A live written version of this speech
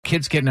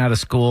kids getting out of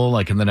school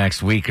like in the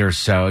next week or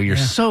so. You're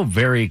so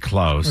very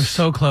close. We're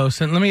so close.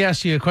 And let me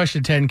ask you a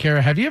question, Ted and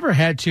Kara. Have you ever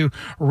had to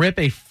rip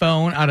a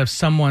phone out of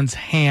someone's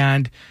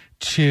hand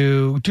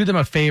to do them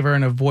a favor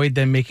and avoid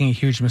them making a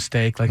huge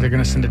mistake? Like they're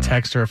going to send a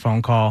text or a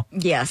phone call.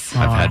 Yes.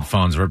 I've had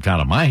phones ripped out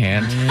of my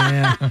hand.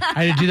 Yeah.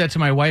 I had to do that to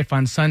my wife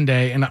on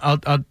Sunday, and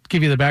I'll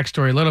give you the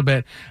backstory a little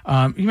bit.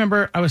 You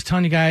remember I was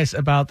telling you guys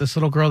about this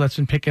little girl that's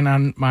been picking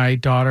on my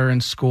daughter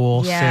in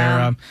school,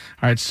 Sarah.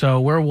 All right,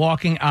 so we're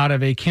walking out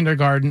of a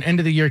kindergarten, end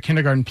of the year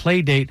kindergarten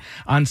play date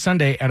on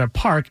Sunday at a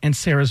park, and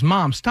Sarah's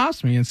mom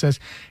stops me and says,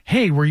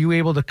 "Hey, were you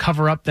able to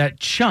cover up that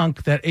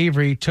chunk that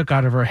Avery took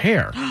out of her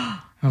hair?"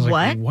 I was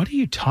like, what are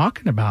you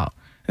talking about?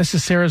 This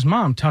is Sarah's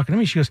mom talking to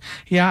me. She goes,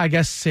 yeah, I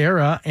guess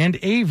Sarah and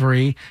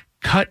Avery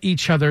cut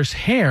each other's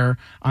hair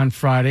on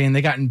Friday, and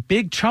they got in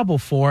big trouble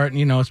for it. And,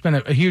 you know, it's been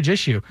a huge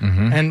issue.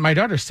 And my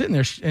daughter's sitting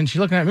there, and she's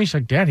looking at me. She's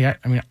like, Daddy,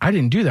 I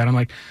didn't do that. I'm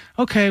like,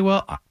 okay,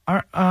 well,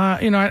 I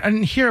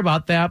didn't hear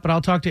about that, but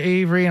I'll talk to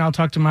Avery, and I'll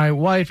talk to my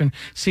wife and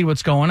see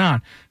what's going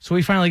on. So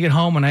we finally get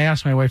home, and I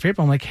asked my wife,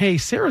 April, I'm like, hey,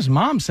 Sarah's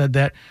mom said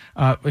that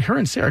her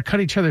and Sarah cut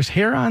each other's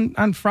hair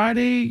on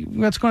Friday.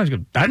 What's going on? She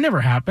goes, that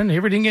never happened.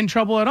 Avery didn't get in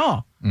trouble at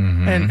all.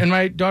 And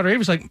my daughter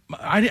Avery's like,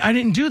 I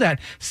didn't do that.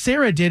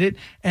 Sarah did it,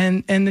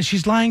 and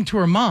she's lying to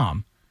her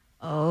mom.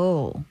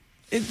 Oh.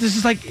 This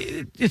is like,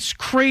 it's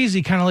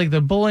crazy, kind of like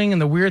the bullying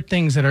and the weird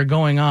things that are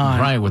going on.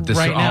 Right, with this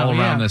right now, all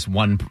around this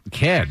one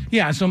kid.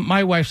 Yeah, so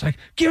my wife's like,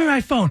 give me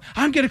my phone.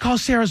 I'm going to call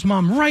Sarah's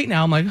mom right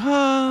now. I'm like,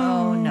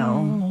 oh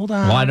no. Hold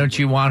on. Why don't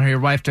you want your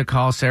wife to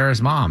call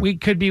Sarah's mom? We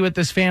could be with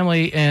this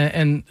family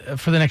and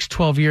for the next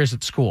 12 years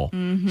at school.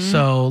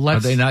 So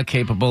let's... Are they not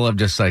capable of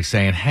just like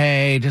saying,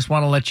 hey, just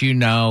want to let you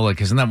know, like,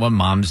 isn't that what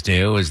moms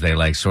do? Is they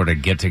like sort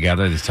of get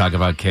together to talk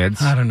about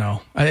kids? I don't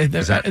know.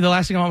 The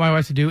last thing I want my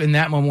wife to do in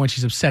that moment when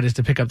she's upset is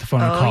to pick up the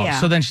phone and call. Yeah.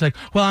 So then she's like,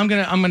 well, I'm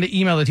gonna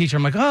email the teacher.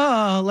 I'm like,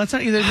 oh, let's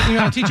not either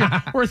email the teacher.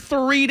 We're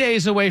 3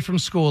 days away from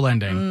school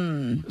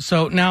ending.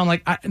 So now I'm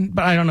like,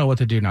 but I don't know what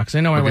to do now because I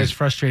know my wife's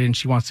frustrated and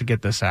she wants to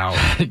get this out.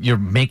 You're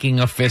making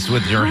a fist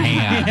with your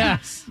hand.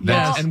 Yes.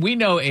 And we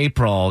know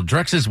April,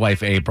 Drex's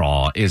wife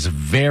April,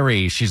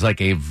 she's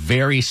like a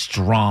very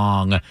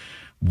strong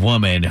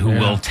woman who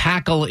will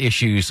tackle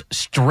issues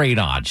straight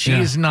on. She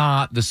is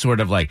not the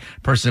sort of like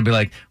person to be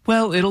like,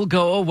 well, it'll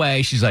go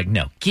away. She's like,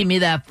 no, give me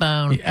that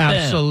phone.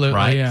 Absolutely.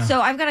 Right? Yeah. So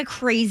I've got a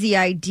crazy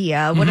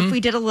idea. What if we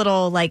did a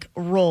little like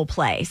role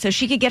play so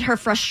she could get her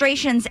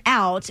frustrations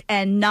out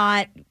and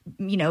not,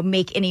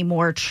 make any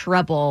more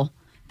trouble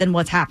than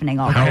what's happening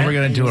already. How are we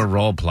going to do a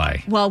role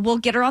play? Well, we'll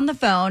get her on the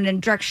phone,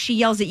 and Drex, she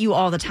yells at you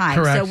all the time.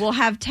 Correct. So we'll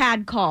have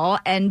Tad call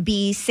and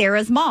be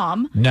Sarah's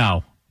mom.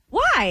 No.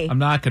 Why? I'm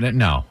not going to.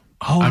 No.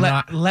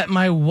 Oh, let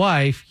my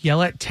wife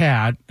yell at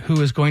Tad, who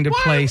is going to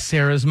play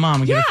Sarah's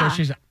mom and get her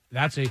frustrations.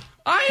 That's a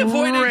I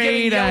avoided getting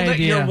great yelled at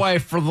idea. your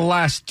wife for the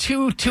last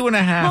two and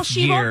a half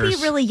years. Well, she won't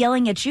be really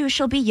yelling at you.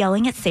 She'll be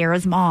yelling at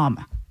Sarah's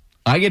mom.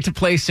 I get to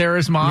play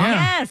Sarah's mom?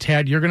 Yeah. Yes.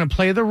 Tad, you're going to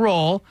play the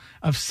role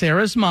of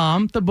Sarah's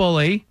mom, the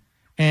bully,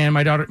 and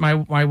my daughter, my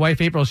wife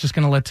April is just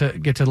going to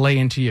get to lay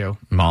into you.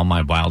 All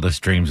my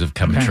wildest dreams have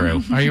come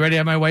true. Are you ready to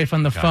have my wife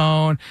on the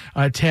phone?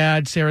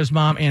 Tad, Sarah's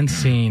mom, and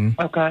scene.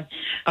 Okay.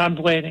 I'm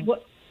waiting.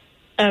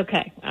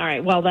 Okay. All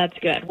right. Well, that's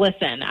good.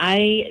 Listen,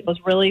 I was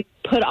really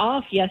put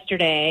off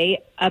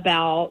yesterday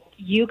about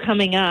you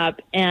coming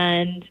up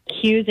and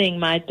accusing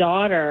my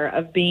daughter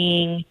of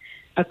being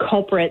a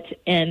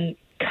culprit in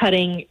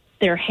cutting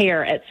their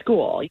hair at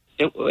school.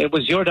 It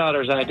was your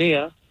daughter's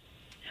idea.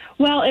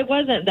 Well, it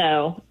wasn't,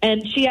 though.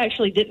 And she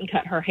actually didn't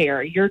cut her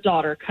hair. Your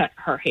daughter cut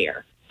her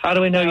hair. How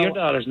do we know your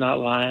daughter's not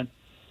lying?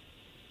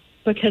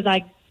 Because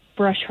I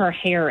brush her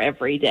hair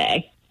every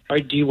day. Or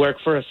do you work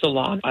for a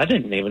salon? I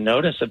didn't even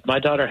notice. If my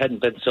daughter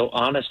hadn't been so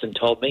honest and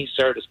told me,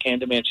 Sarah just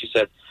came to me and she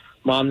said,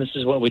 Mom, this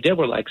is what we did.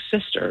 We're like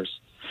sisters.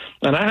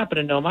 And I happen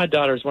to know my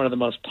daughter is one of the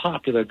most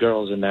popular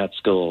girls in that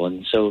school.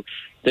 And so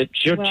that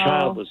your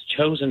child was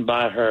chosen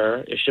by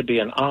her, it should be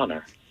an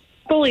honor.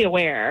 Fully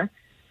aware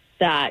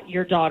that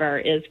your daughter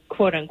is,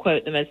 quote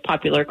unquote, the most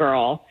popular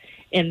girl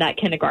in that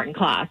kindergarten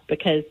class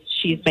because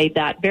she's made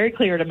that very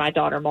clear to my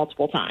daughter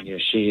multiple times.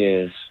 Yes, she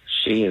is.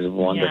 She is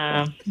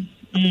wonderful.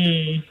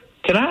 Yeah.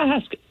 Can I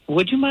ask,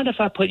 would you mind if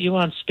I put you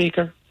on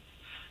speaker?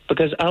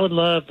 Because I would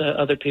love the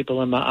other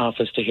people in my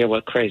office to hear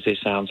what crazy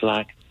sounds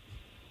like.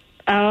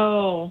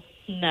 Oh,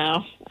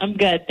 no. I'm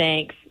good,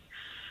 thanks.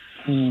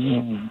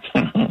 My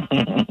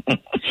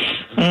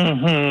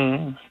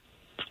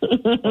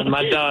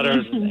daughter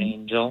is an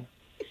angel.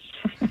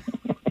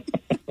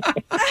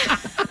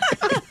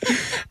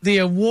 The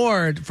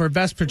award for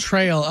best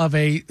portrayal of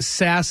a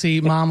sassy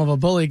mom of a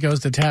bully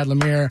goes to Tad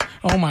Lemire.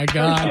 Oh, my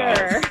God.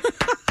 Sure.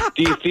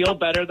 Do you feel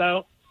better,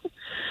 though?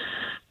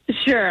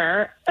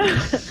 Sure.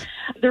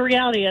 The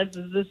reality is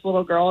this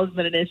little girl has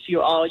been an issue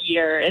all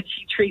year, and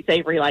she treats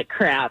Avery like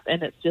crap,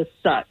 and it just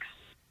sucks.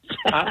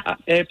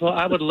 April,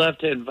 I would love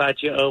to invite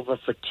you over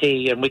for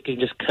tea, and we can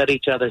just cut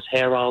each other's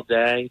hair all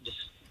day, just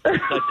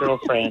like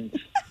girlfriends.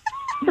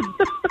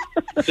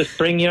 Just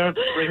bring your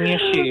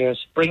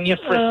shears, bring your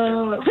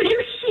frisker. Bring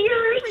your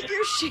shears.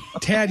 your shoes.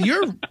 Tad,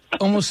 you're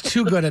almost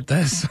too good at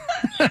this.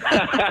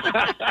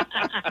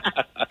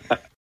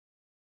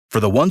 For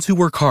the ones who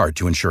work hard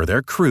to ensure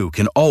their crew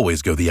can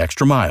always go the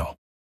extra mile,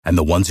 and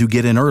the ones who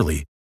get in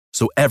early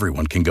so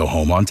everyone can go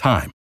home on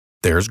time,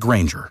 there's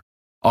Grainger,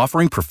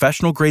 offering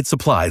professional-grade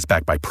supplies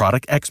backed by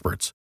product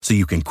experts so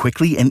you can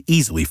quickly and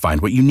easily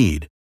find what you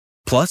need.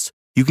 Plus,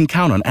 you can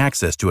count on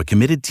access to a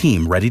committed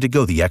team ready to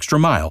go the extra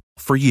mile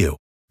for you.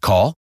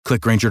 Call, click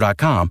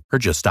Grainger.com, or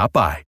just stop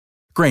by.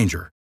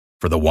 Grainger,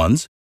 for the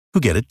ones who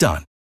get it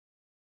done.